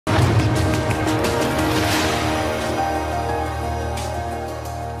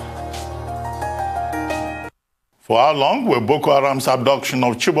For how long will Boko Haram's abduction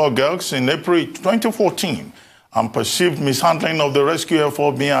of Chibok girls in April 2014 and perceived mishandling of the rescue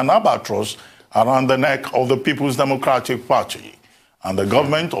effort be an albatross around the neck of the People's Democratic Party and the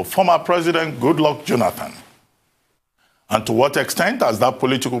government of former President Goodluck Jonathan? And to what extent has that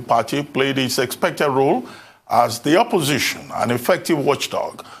political party played its expected role as the opposition, an effective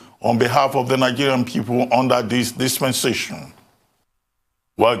watchdog on behalf of the Nigerian people under this dispensation?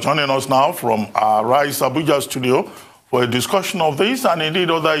 Well, joining us now from our Rise Abuja studio for a discussion of this and indeed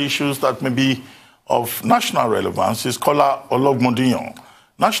other issues that may be of national relevance is Kola Ologbondiyan,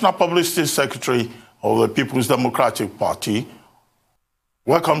 National Publicity Secretary of the People's Democratic Party.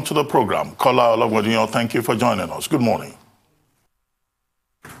 Welcome to the program. Kola Ologbondiyan, thank you for joining us. Good morning.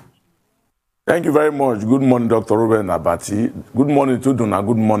 Thank you very much. Good morning, Dr. Ruben Abati. Good morning, Tuduna.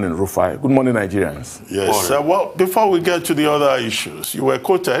 Good morning, Rufai. Good morning, Nigerians. Yes. Well, before we get to the other issues, you were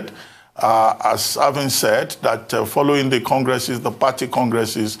quoted as having said that following the congresses, the party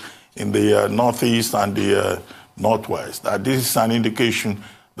congresses in the Northeast and the Northwest, that this is an indication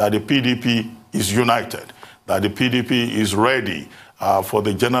that the PDP is united, that the PDP is ready for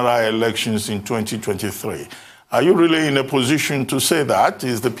the general elections in 2023. Are you really in a position to say that?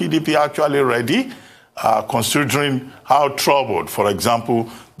 Is the PDP actually ready, considering how troubled, for example,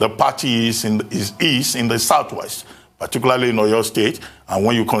 the party is in the Southwest, particularly in Oyo State, and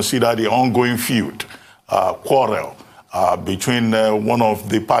when you consider the ongoing feud, quarrel between one of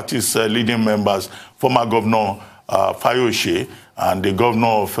the party's leading members, former Governor Fayose, and the Governor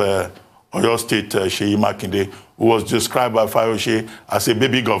of Oyo State, Seyi Makinde, who was described by Fayose as a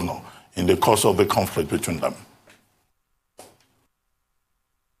baby governor in the course of the conflict between them?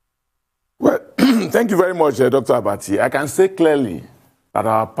 Well, thank you very much, Dr. Abati. I can say clearly that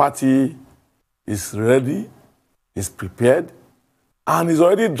our party is ready, is prepared, and is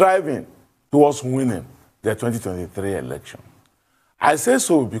already driving towards winning the 2023 election. I say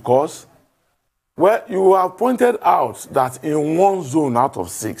so because, well, you have pointed out that in one zone out of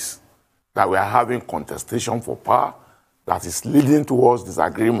 6 that we are having contestation for power that is leading towards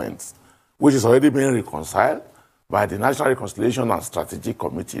disagreements, which is already being reconciled by the National Reconciliation and Strategic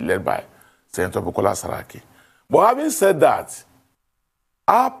Committee led by Senator Bukola Saraki. But having said that,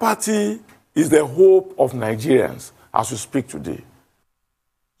 our party is the hope of Nigerians as we speak today.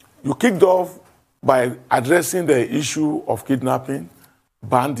 You kicked off by addressing the issue of kidnapping,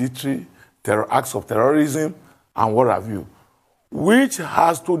 banditry, acts of terrorism, and what have you, which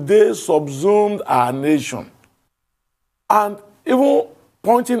has today subsumed our nation. And even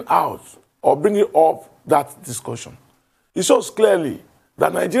pointing out or bringing up that discussion, it shows clearly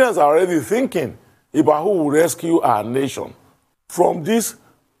that Nigerians are already thinking about who will rescue our nation from these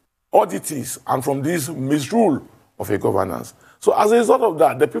oddities and from this misrule of a governance. So as a result of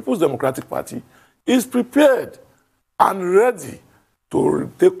that, the People's Democratic Party is prepared and ready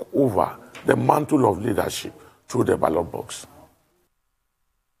to take over the mantle of leadership through the ballot box.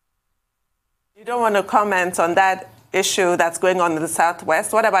 You don't want to comment on that issue that's going on in the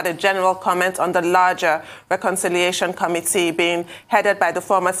Southwest. What about a general comment on the larger Reconciliation Committee being headed by the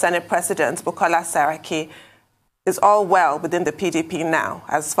former Senate President, Bukola Saraki? Is all well within the PDP now,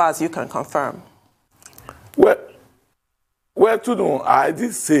 as far as you can confirm? Well, Tudun, I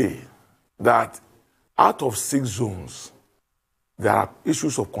did say that out of 6 zones, there are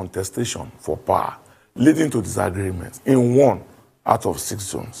issues of contestation for power leading to disagreements in 1 out of 6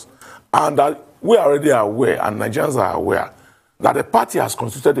 zones. And that we are already aware, and Nigerians are aware, that the party has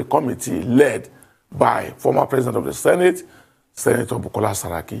constituted a committee led by former President of the Senate, Senator Bukola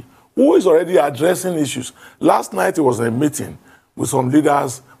Saraki, who is already addressing issues. Last night, it was a meeting with some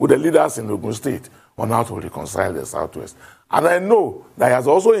leaders, with the leaders in Ogun State on how to reconcile the Southwest. And I know that he has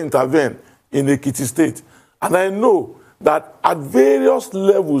also intervened in Ekiti State. And I know that at various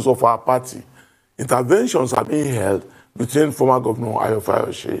levels of our party, interventions are being held between former Governor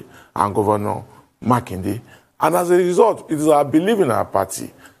Fayose and Governor Makinde. And as a result, it is our belief in our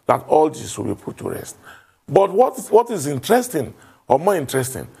party that all this will be put to rest. But what is interesting, or more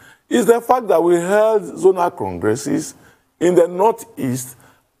interesting, is the fact that we held zonal congresses in the Northeast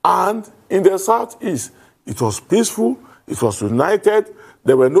and in the Southeast. It was peaceful, it was united,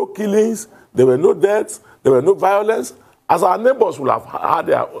 there were no killings, there were no deaths, there were no violence, as our neighbors will have had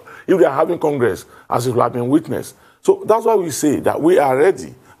if they are having Congress, as it will have been witnessed. So that's why we say that we are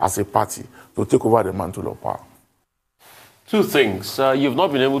ready as a party to take over the mantle of power. 2 things. You've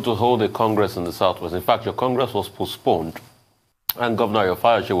not been able to hold a Congress in the Southwest. In fact, your Congress was postponed. And Governor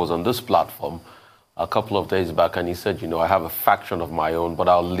Fayose was on this platform a couple of days back, and he said, you know, I have a faction of my own, but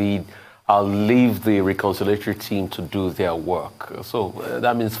I'll leave the reconciliatory team to do their work. So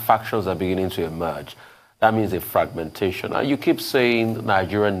that means factions are beginning to emerge. that means a fragmentation. And you keep saying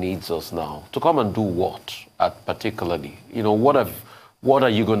Nigeria needs us now. To come and do what, particularly? You know, what are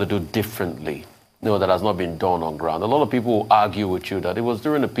you going to do differently, you know, that has not been done on ground? A lot of people argue with you that it was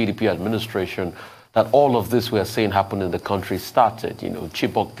during the PDP administration that all of this we're saying happened in the country started, you know,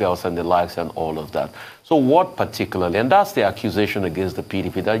 Chibok girls and the likes and all of that. So what particularly? And that's the accusation against the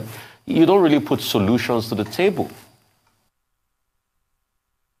PDP, that you don't really put solutions to the table.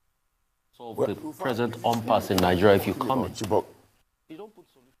 So the present impasse in Nigeria, if you comment. Chibok. You don't put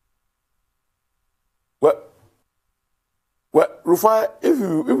solutions. Well, Rufai, if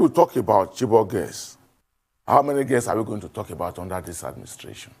we talk about Chibok girls, how many girls are we going to talk about under this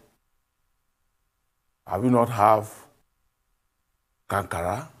administration? Have we not have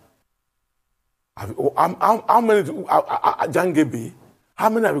Kankara? How many, Jangebe? How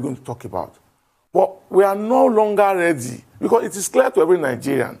many are we going to talk about? But we are no longer ready, because it is clear to every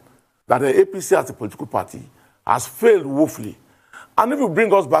Nigerian that the APC as a political party has failed woefully. And if you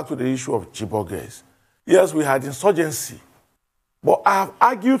bring us back to the issue of Chibok girls, yes, we had insurgency, but I have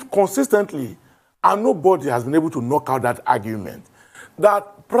argued consistently, and nobody has been able to knock out that argument,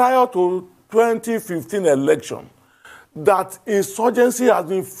 that prior to 2015 election, that insurgency has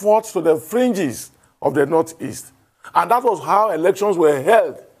been fought to the fringes of the Northeast. And that was how elections were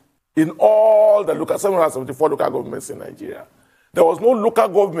held in all the 774 local governments in Nigeria. There was no local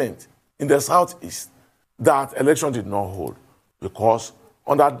government in the Southeast that election did not hold, because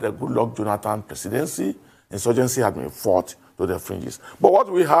under the Goodluck Jonathan presidency, insurgency had been fought to the fringes. But what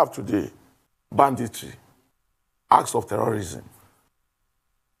we have today, banditry, acts of terrorism.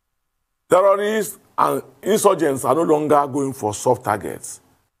 Terrorists and insurgents are no longer going for soft targets.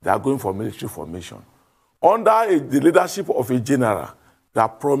 They are going for military formation, under the leadership of a general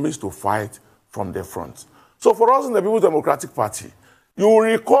that promised to fight from the front. So for us in the People's Democratic Party, you will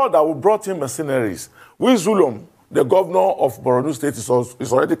recall that we brought in mercenaries, which Zulum, the governor of Borno State, is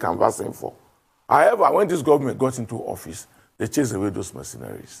already canvassing for. However, when this government got into office, they chased away those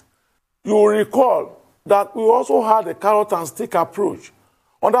mercenaries. You will recall that we also had a carrot and stick approach.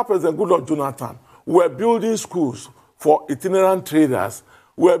 Under President Goodluck Jonathan, we were building schools for itinerant traders.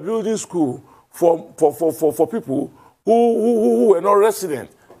 We were building schools for people who were not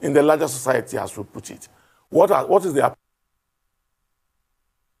resident in the larger society, as we put it. What is the...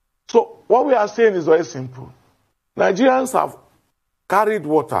 So what we are saying is very simple. Nigerians have carried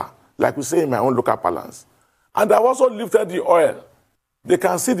water, like we say in my own local parlance, and have also lifted the oil. They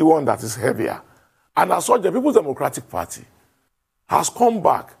can see the one that is heavier. And as such, the People's Democratic Party has come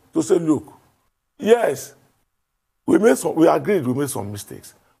back to say, look, yes, we agreed we made some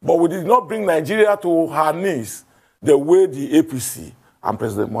mistakes, but we did not bring Nigeria to her knees the way the APC and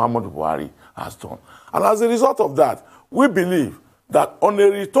President Muhammadu Buhari has done. And as a result of that, we believe that on a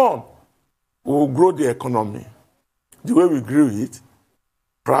return, we will grow the economy the way we grew it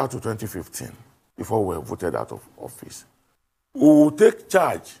prior to 2015, before we were voted out of office. We will take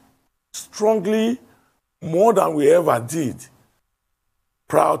charge strongly, more than we ever did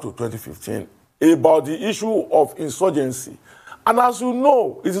prior to 2015, about the issue of insurgency. And as you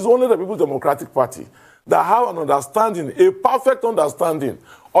know, it is only the People's Democratic Party that have an understanding, a perfect understanding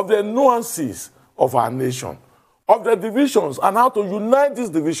of the nuances of our nation, of the divisions, and how to unite these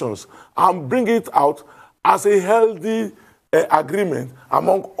divisions and bring it out as a healthy agreement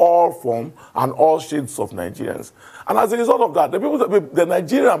among all forms and all shades of Nigerians. And as a result of that, the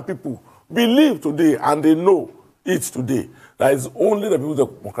Nigerian people believe today, and they know it today, that it's only the People's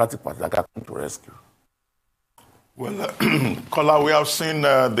Democratic Party that can come to rescue. Well, Kola, we have seen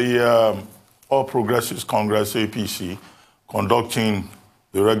the All Progressives Congress, APC, conducting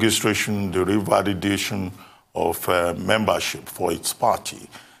the registration, the revalidation of membership for its party.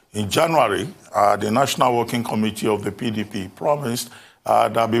 In January, the National Working Committee of the PDP promised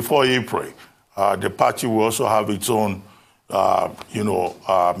that before April, the party will also have its own,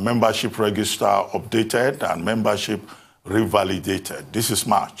 membership register updated and membership revalidated. This is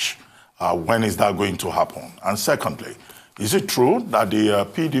March. When is that going to happen? And secondly, is it true that the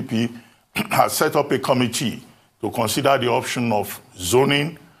PDP has set up a committee to consider the option of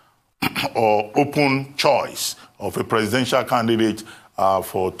zoning or open choice of a presidential candidate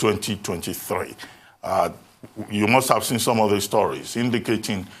for 2023? You must have seen some of the stories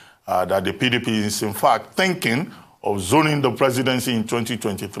indicating that the PDP is in fact thinking of zoning the presidency in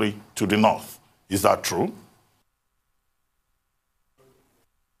 2023 to the north. Is that true?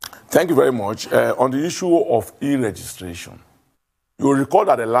 Thank you very much. On the issue of e-registration, you will recall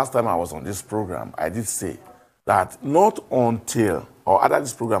that the last time I was on this program, I did say that not until, or either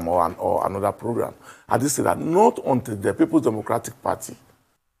this program or another program, I did say that not until the People's Democratic Party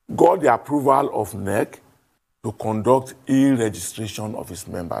got the approval of NEC to conduct e-registration of its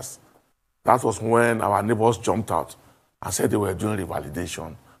members. That was when our neighbors jumped out and said they were doing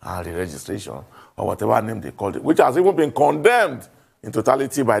revalidation and re-registration, or whatever name they called it, which has even been condemned in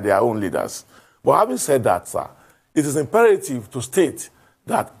totality by their own leaders. But having said that, sir, it is imperative to state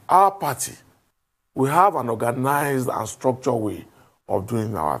that our party, we have an organized and structured way of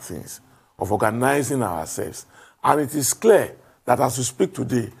doing our things, of organizing ourselves. And it is clear that as we speak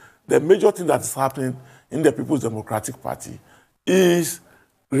today, the major thing that is happening in the People's Democratic Party is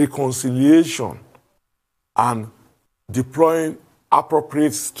reconciliation and deploying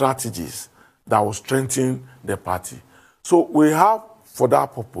appropriate strategies that will strengthen the party. So we have, for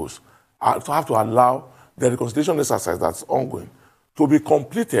that purpose, to have to allow the reconciliation exercise that's ongoing to be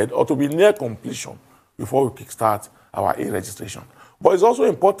completed or to be near completion before we kickstart our e-registration. But it's also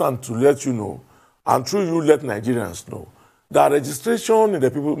important to let you know, and through you let Nigerians know, that registration in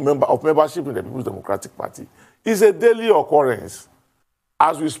the membership in the People's Democratic Party is a daily occurrence.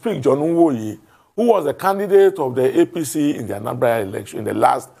 As we speak, John Nwoye, who was a candidate of the APC in the Anambra election, in the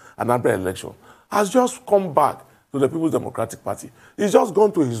last Anambra election, has just come back to the People's Democratic Party. He's just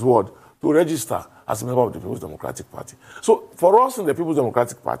gone to his ward to register as a member of the People's Democratic Party. So for us in the People's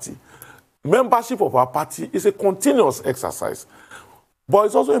Democratic Party, membership of our party is a continuous exercise. But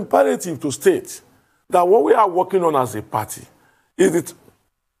it's also imperative to state that what we are working on as a party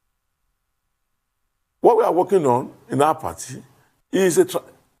what we are working on in our party is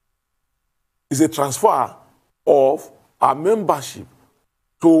a transfer of our membership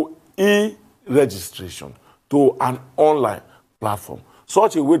to e-registration, to an online platform,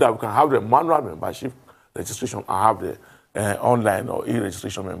 such a way that we can have the manual membership registration and have the online or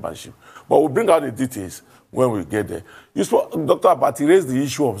e-registration membership. But we'll bring out the details when we get there. Dr. Abati raised the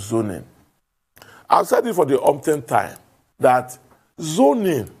issue of zoning. I've said it for the umpteenth time that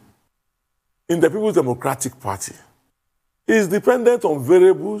zoning in the People's Democratic Party is dependent on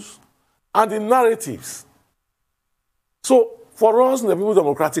variables and the narratives. So for us in the People's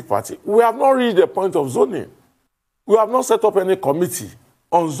Democratic Party, we have not reached the point of zoning. We have not set up any committee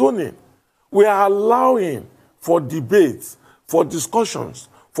on zoning. We are allowing for debates, for discussions,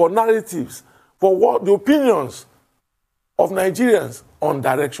 for narratives, for what the opinions of Nigerians on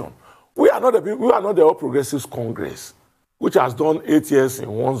direction. We are not the All Progressives Congress, which has done 8 years in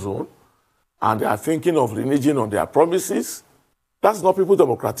one zone, and they are thinking of reneging on their promises. That's not People's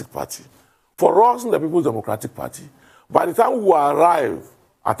Democratic Party. For us in the People's Democratic Party, by the time we arrive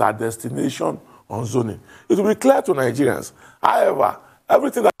at our destination on zoning, it will be clear to Nigerians. However,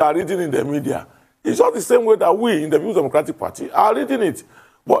 everything that they are reading in the media is not the same way that we in the People's Democratic Party are reading it.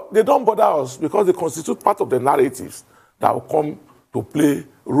 But they don't bother us because they constitute part of the narratives that will come to play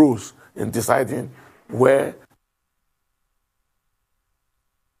roles in deciding where.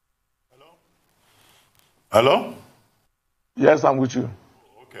 Hello? Yes, I'm with you.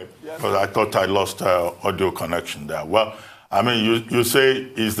 Okay. Because I thought I lost audio connection there. Well, I mean, you say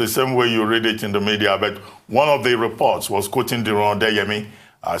it's the same way you read it in the media, but one of the reports was quoting Diron Deyemi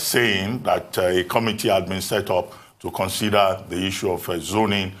saying that a committee had been set up to consider the issue of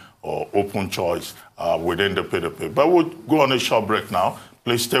zoning or open choice within the PDP. But we'll go on a short break now.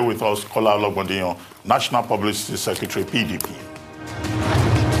 Please stay with us. Kola Ologbondiyan, National Publicity Secretary, PDP.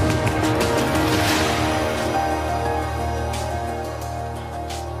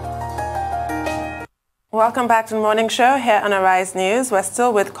 Welcome back to the Morning Show here on Arise News. We're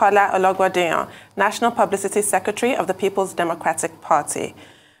still with Kola Ologbondiyan, National Publicity Secretary of the People's Democratic Party.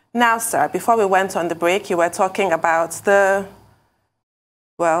 Now, sir, before we went on the break, you were talking about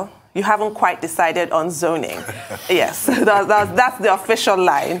you haven't quite decided on zoning. Yes, that's the official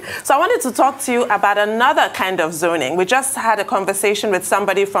line. So I wanted to talk to you about another kind of zoning. We just had a conversation with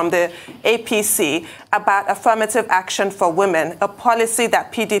somebody from the APC about affirmative action for women, a policy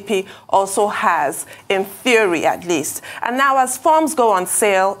that PDP also has, in theory at least. And now as forms go on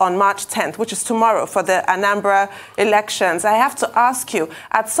sale on March 10th, which is tomorrow for the Anambra elections, I have to ask you,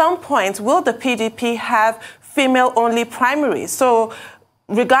 at some point, will the PDP have female-only primaries? So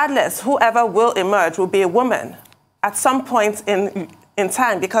regardless, whoever will emerge will be a woman at some point in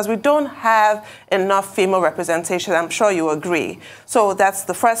time, because we don't have enough female representation. I'm sure you agree. So that's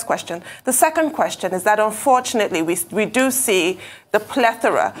the first question. The second question is that unfortunately we do see the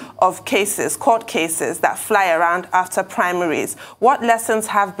plethora of cases, court cases, that fly around after primaries. What lessons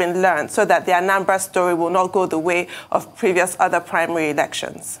have been learned so that the Anambra story will not go the way of previous other primary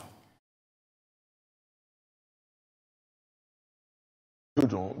elections?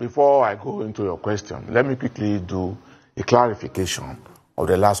 Before I go into your question, let me quickly do a clarification of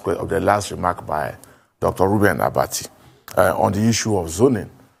the last remark by Dr. Ruben Abati on the issue of zoning.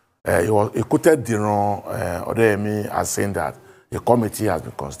 he quoted Diron Odeyemi as saying that a committee has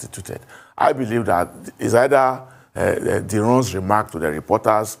been constituted. I believe that it's either Diron's remark to the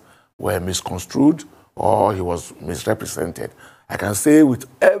reporters were misconstrued or he was misrepresented. I can say with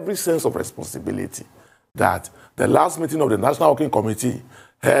every sense of responsibility that the last meeting of the National Working Committee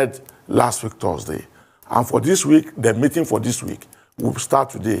held last week, Thursday. And for this week, the meeting for this week will start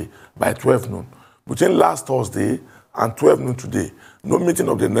today by 12 noon. Between last Thursday and 12 noon today, no meeting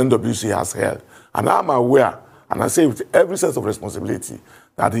of the NWC has held. And I'm aware, and I say with every sense of responsibility,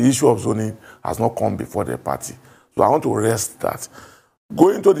 that the issue of zoning has not come before the party. So I want to rest that.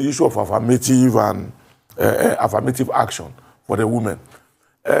 Going to the issue of affirmative and affirmative action for the women.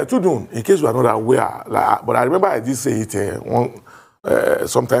 Tudun, in case you are not aware, but I remember I did say it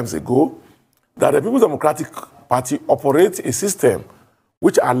sometimes ago, that the People's Democratic Party operates a system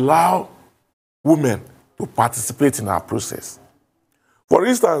which allows women to participate in our process. For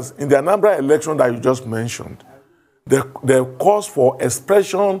instance, in the Anambra election that you just mentioned, the cost for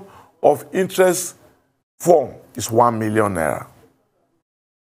expression of interest form is 1 million naira.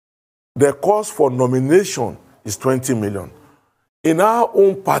 The cost for nomination is 20 million. In our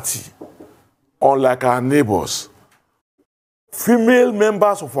own party, unlike our neighbors, female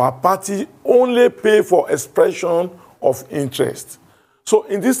members of our party only pay for expression of interest. So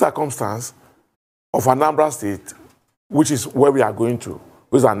in this circumstance of Anambra State, which is where we are going to,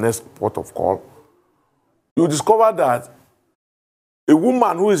 which is our next port of call, you discover that a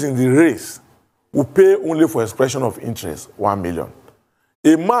woman who is in the race will pay only for expression of interest, 1 million.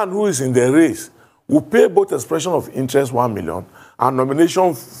 A man who is in the race will pay both expression of interest, 1 million, and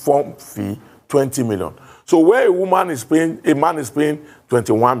nomination form fee, 20 million. So where a man is paying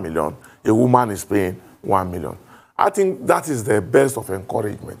 21 million, a woman is paying 1 million. I think that is the best of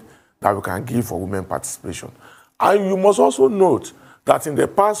encouragement that we can give for women participation. And you must also note that in the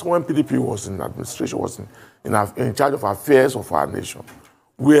past, when PDP was in administration, was in charge of affairs of our nation,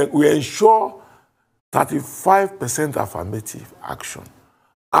 we ensure 35% affirmative action.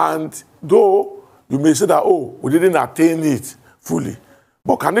 And though you may say that, oh, we didn't attain it fully,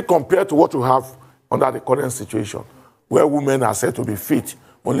 but can it compare to what we have under the current situation, where women are said to be fit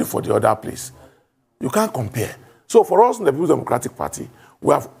only for the other place? You can't compare. So for us in the People's Democratic Party,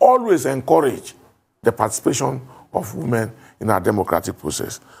 we have always encouraged the participation of women in our democratic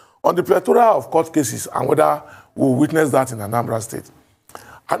process. On the plethora of court cases and whether we will witness that in Anambra State,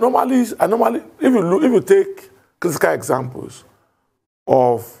 normally, if you take critical examples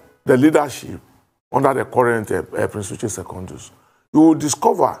of the leadership under the current Prince Uche Secondus, you will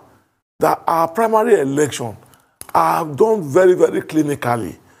discover that our primary election are done very, very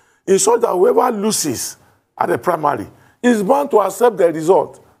clinically, in such that whoever loses at the primary is bound to accept the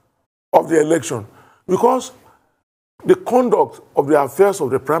result of the election, because the conduct of the affairs of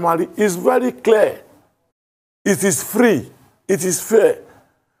the primary is very clear. It is free. It is fair.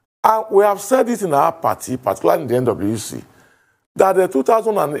 And we have said it in our party, particularly in the NWC, that the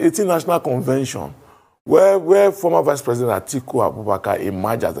 2018 National Convention, where former Vice President Atiku Abubakar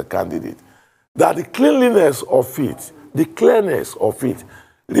emerged as a candidate, that the cleanliness of it, the clearness of it,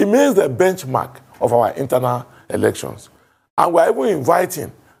 remains the benchmark of our internal elections. And we're even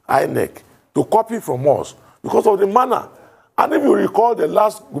inviting INEC to copy from us because of the manner. And if you recall the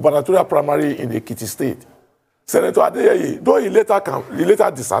last gubernatorial primary in Ekiti State, Senator Adeyeye, though he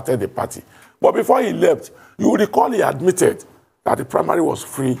later deserted the party, but before he left, you will recall he admitted that the primary was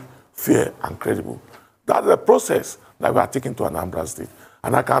free, fair, and credible. That's the process that we are taking to Anambra State.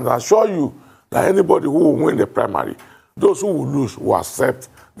 And I can assure you that anybody who will win the primary, those who will lose will accept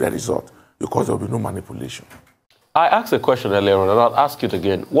the result, because there will be no manipulation. I asked a question earlier on, and I'll ask it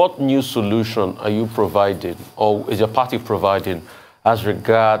again. What new solution are you providing, or is your party providing, as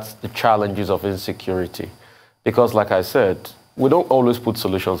regards the challenges of insecurity? Because, like I said, we don't always put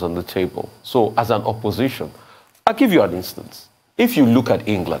solutions on the table. So, as an opposition, I'll give you an instance. If you look at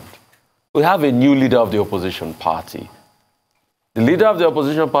England, we have a new leader of the opposition party. The leader of the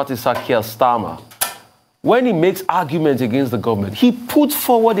opposition party, Sir Keir Starmer, when he makes arguments against the government, he puts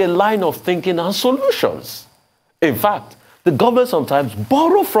forward a line of thinking and solutions. In fact, the government sometimes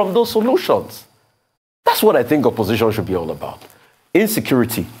borrow from those solutions. That's what I think opposition should be all about.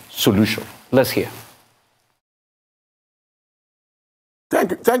 Insecurity, solution. Let's hear.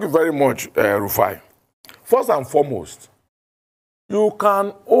 Thank you very much, Rufai. First and foremost, you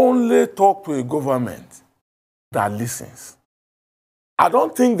can only talk to a government that listens. I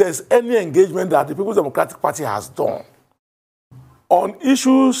don't think there's any engagement that the People's Democratic Party has done on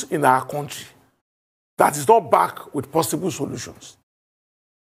issues in our country that is not backed with possible solutions.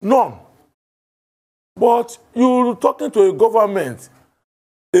 None. But you're talking to a government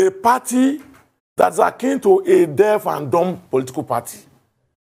a party that's akin to a deaf and dumb political party.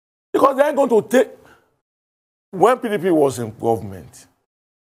 Because they ain't going to take... When PDP was in government,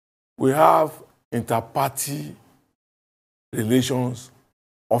 we have inter-party relations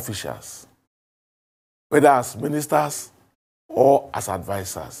officials, whether as ministers or as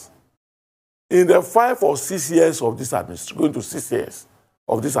advisors. In the 5 or 6 years of this administration, going to 6 years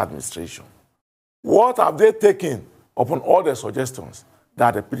of this administration, what have they taken upon all the suggestions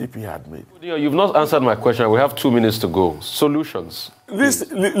that the PDP had made? You've not answered my question. We have 2 minutes to go. Solutions.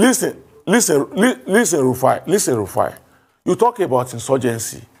 Listen, Rufai. You talk about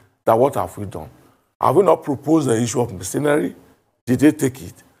insurgency. That what have we done? Have we not proposed the issue of mercenary? Did they take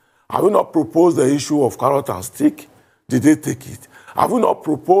it? Have we not proposed the issue of carrot and stick? Did they take it? Have we not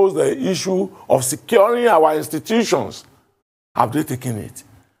proposed the issue of securing our institutions? Have they taken it?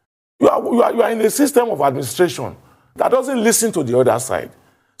 You are in a system of administration that doesn't listen to the other side.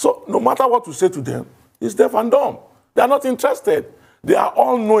 So no matter what you say to them, it's deaf and dumb. They are not interested. They are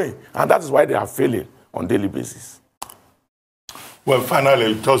all-knowing, and that is why they are failing on a daily basis. Well,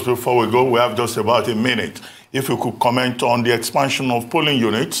 finally, just before we go, we have just about a minute. If you could comment on the expansion of polling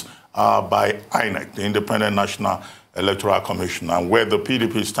units by INEC, the Independent National Electoral Commission, and where the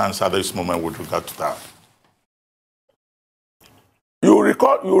PDP stands at this moment with regard to that. You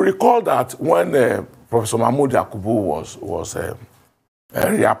recall that when Professor Mahmoud Yakubu was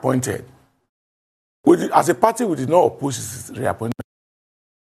reappointed, as a party, we did not oppose his reappointment.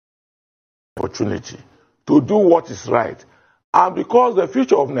 Opportunity to do what is right. And because the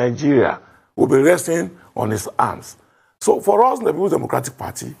future of Nigeria will be resting on his arms. So for us in the People's Democratic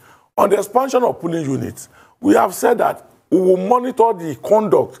Party, on the expansion of polling units, we have said that we will monitor the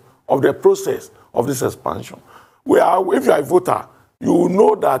conduct of the process of this expansion. If you are a voter, you will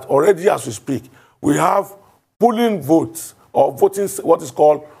know that already as we speak, we have polling votes or voting, what is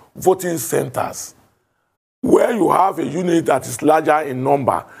called voting centers, where you have a unit that is larger in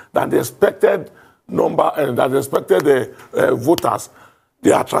number than the expected number and that the expected voters.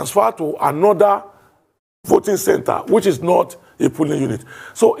 They are transferred to another voting center, which is not a polling unit.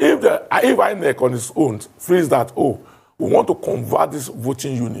 So if INEC on its own feels that, we want to convert these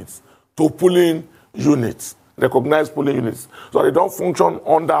voting units to polling units, recognized polling units, so they don't function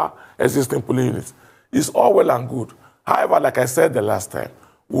under existing polling units, it's all well and good. However, like I said the last time,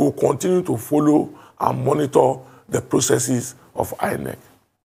 we will continue to follow and monitor the processes of INEC.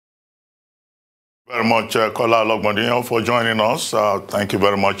 Very much, Kola Ologbondiyan, for joining us. Thank you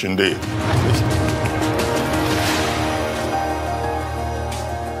very much indeed.